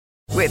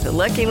With the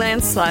Lucky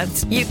Land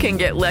Slots, you can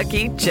get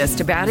lucky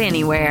just about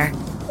anywhere.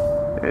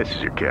 This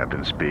is your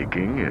captain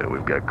speaking.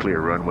 We've got clear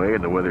runway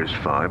and the weather's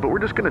fine, but we're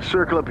just going to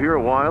circle up here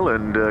a while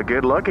and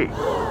get lucky.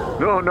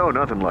 No,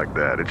 nothing like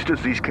that. It's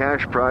just these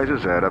cash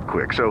prizes add up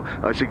quick. So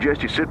I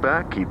suggest you sit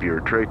back, keep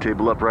your tray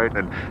table upright,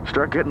 and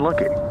start getting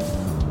lucky.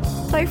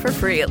 Play for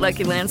free at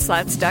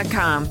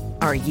LuckyLandSlots.com.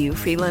 Are you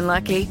feeling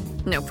lucky?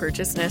 No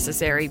purchase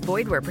necessary.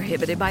 Void where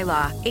prohibited by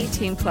law.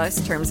 18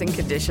 plus terms and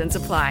conditions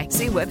apply.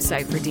 See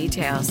website for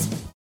details.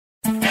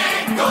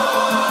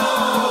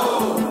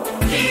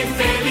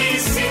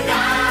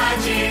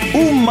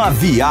 Uma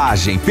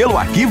viagem pelo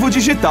arquivo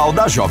digital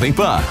da Jovem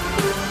Pan.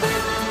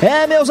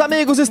 Meus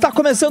amigos, está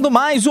começando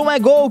mais um É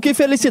Gol, que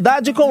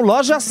felicidade com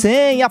Loja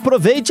 100.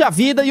 Aproveite a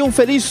vida e um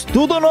feliz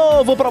tudo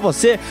novo pra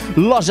você.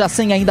 Loja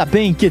 100, ainda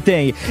bem que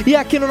tem. E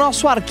aqui no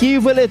nosso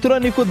arquivo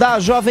eletrônico da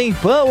Jovem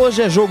Pan,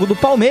 hoje é jogo do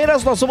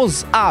Palmeiras, nós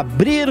vamos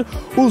abrir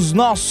os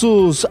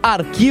nossos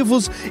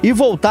arquivos e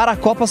voltar à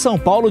Copa São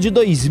Paulo de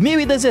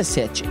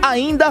 2017.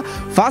 Ainda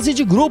fase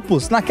de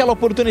grupos. Naquela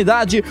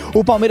oportunidade,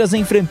 o Palmeiras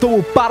enfrentou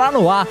o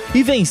Paranoá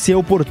e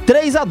venceu por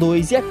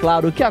 3-2. E é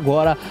claro que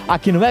agora,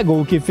 aqui no É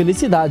Gol, que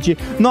felicidade,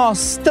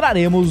 nós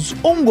traremos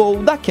um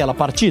gol daquela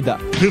partida.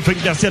 Vem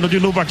descendo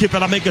de novo aqui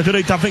pela meia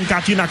direita, vem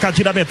Catina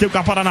meteu com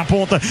a para na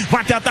ponta,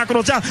 vai tentar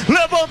cruzar,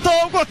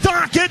 levantou o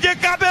toque de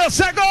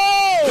cabeça, é gol!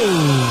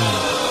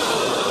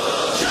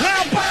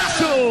 É o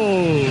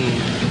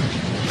passo!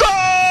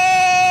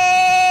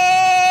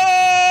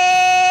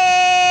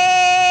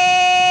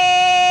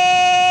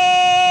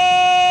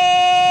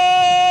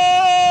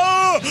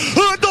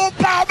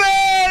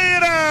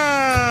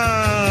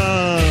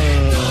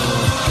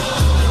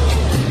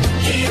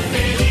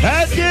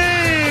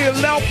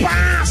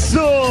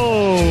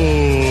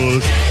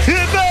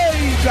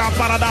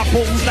 Para da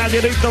ponta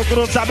direita, o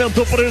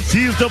cruzamento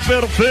preciso,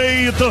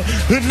 perfeito,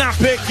 na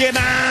pequena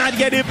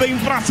área, ele vem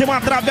pra cima,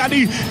 trave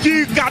ali,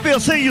 de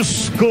cabeça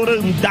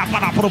escoranda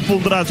para a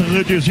profunda das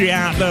redes de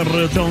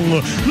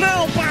Aderson,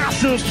 não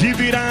passos de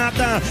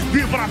virada,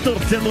 vibra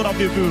torcedor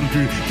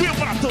alviverde,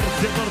 vibra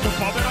torcedor do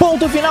Palmeiras.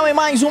 Ponto final em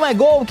mais um É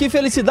Gol, que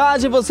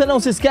felicidade. Você não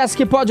se esquece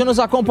que pode nos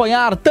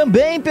acompanhar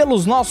também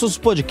pelos nossos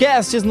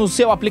podcasts no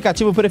seu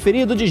aplicativo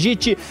preferido.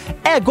 Digite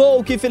É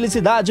Gol, que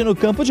felicidade no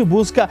campo de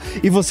busca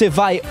e você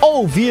vai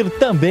ouvir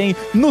também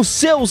no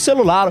seu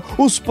celular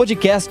os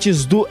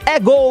podcasts do É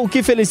Gol,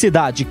 que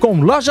felicidade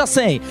com Loja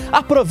 100.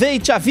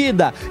 Aproveite a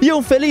vida e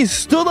um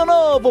feliz tudo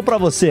novo pra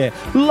você.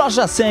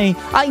 Loja 100,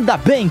 ainda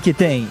bem que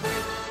tem.